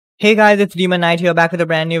Hey guys, it's Demon Knight here, back with a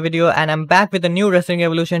brand new video, and I'm back with a new Wrestling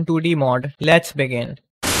Evolution 2D mod. Let's begin.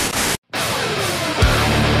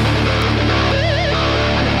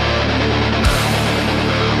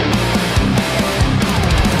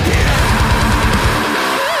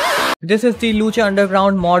 This is the Lucha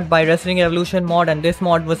Underground mod by Wrestling Evolution mod, and this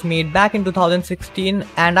mod was made back in 2016.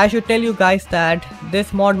 And I should tell you guys that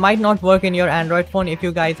this mod might not work in your Android phone if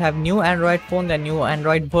you guys have new Android phone, the new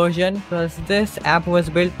Android version, because this app was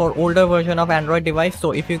built for older version of Android device.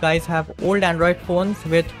 So if you guys have old Android phones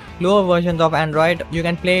with lower versions of Android, you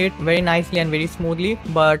can play it very nicely and very smoothly,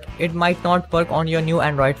 but it might not work on your new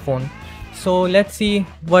Android phone. So let's see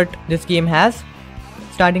what this game has.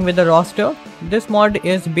 Starting with the roster, this mod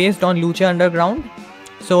is based on Lucha Underground,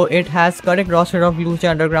 so it has correct roster of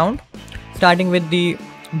Lucha Underground, starting with the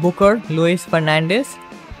Booker Luis Fernandez,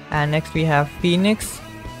 and next we have Phoenix,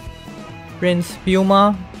 Prince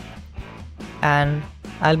Puma, and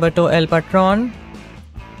Alberto El Patron,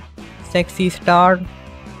 Sexy Star,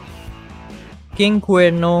 King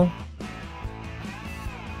Cuerno,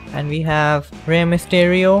 and we have Rey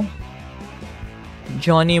Mysterio,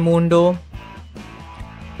 Johnny Mundo,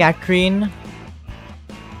 Catherine,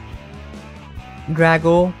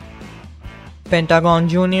 Drago, Pentagon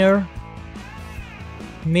Jr.,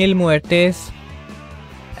 Mil Muertes,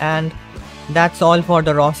 and that's all for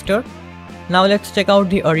the roster. Now let's check out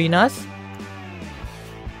the arenas.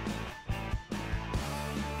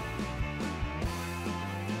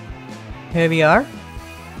 Here we are.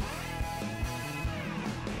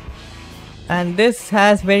 And this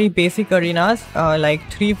has very basic arenas, like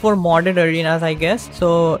 3-4 modded arenas I guess,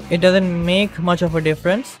 so it doesn't make much of a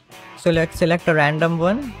difference. So let's select a random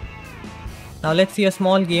one. Now let's see a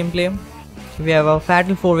small gameplay. We have a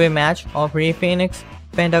fatal 4-way match of Rey Fenix,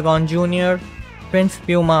 Pentagon Jr., Prince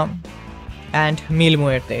Puma, and Mil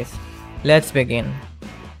Muertes. Let's begin.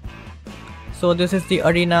 So this is the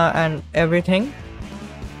arena and everything.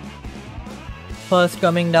 First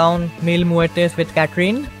coming down, Mil Muertes with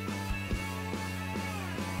Catherine.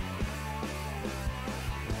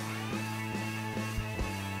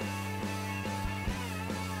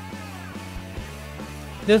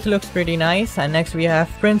 This looks pretty nice, and next we have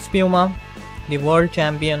Prince Puma, the world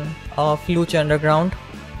champion of Lucha Underground.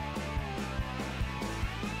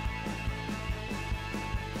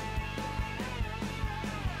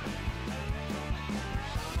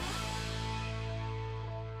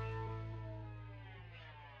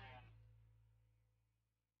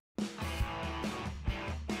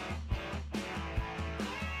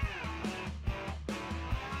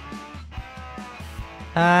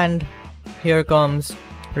 And here comes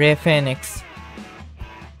Rey Fenix.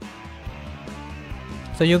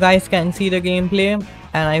 So you guys can see the gameplay,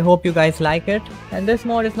 and I hope you guys like it. And this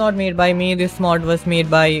mod is not made by me, this mod was made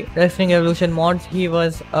by Wrestling Evolution mods. He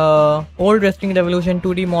was a old Wrestling Evolution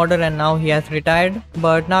 2D modder and now he has retired.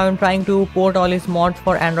 But now I'm trying to port all his mods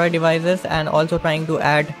for Android devices and also trying to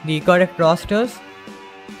add the correct rosters.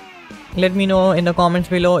 Let me know in the comments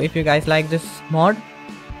below if you guys like this mod.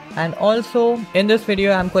 And also in this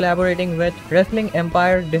video I'm collaborating with Wrestling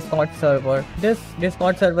Empire Discord server. This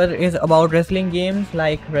Discord server is about wrestling games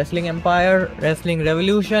like Wrestling Empire, Wrestling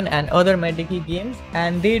Revolution, and other Mediki games,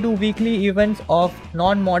 and they do weekly events of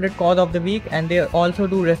non-modded cause of the week, and they also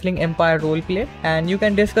do Wrestling Empire roleplay, and you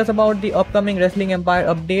can discuss about the upcoming Wrestling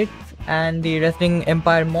Empire updates and the Wrestling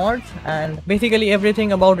Empire mods and basically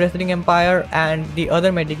everything about Wrestling Empire and the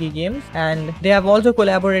other Mediki games. And they have also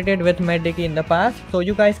collaborated with Mediki in the past, so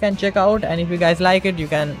you guys can check out, and if you guys like it you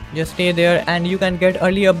can just stay there and you can get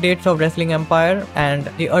early updates of Wrestling Empire and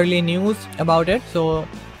the early news about it, so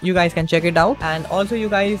you guys can check it out. And also you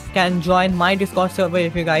guys can join my Discord server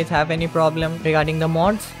if you guys have any problem regarding the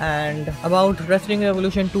mods. And about Wrestling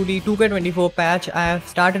Revolution 2D 2K24 patch, I have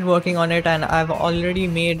started working on it and I've already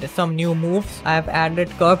made some new moves. I have added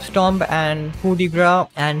Curb Stomp and Coup de Grace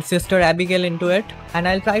and Sister Abigail into it, and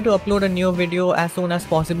I'll try to upload a new video as soon as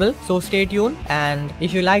possible, so stay tuned. And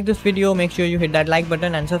if you like this video, make sure you hit that like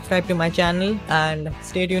button and subscribe to my channel, and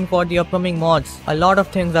stay tuned for the upcoming mods. A lot of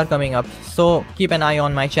things are coming up, so keep an eye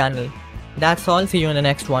on my channel. That's all, see you in the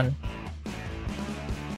next one.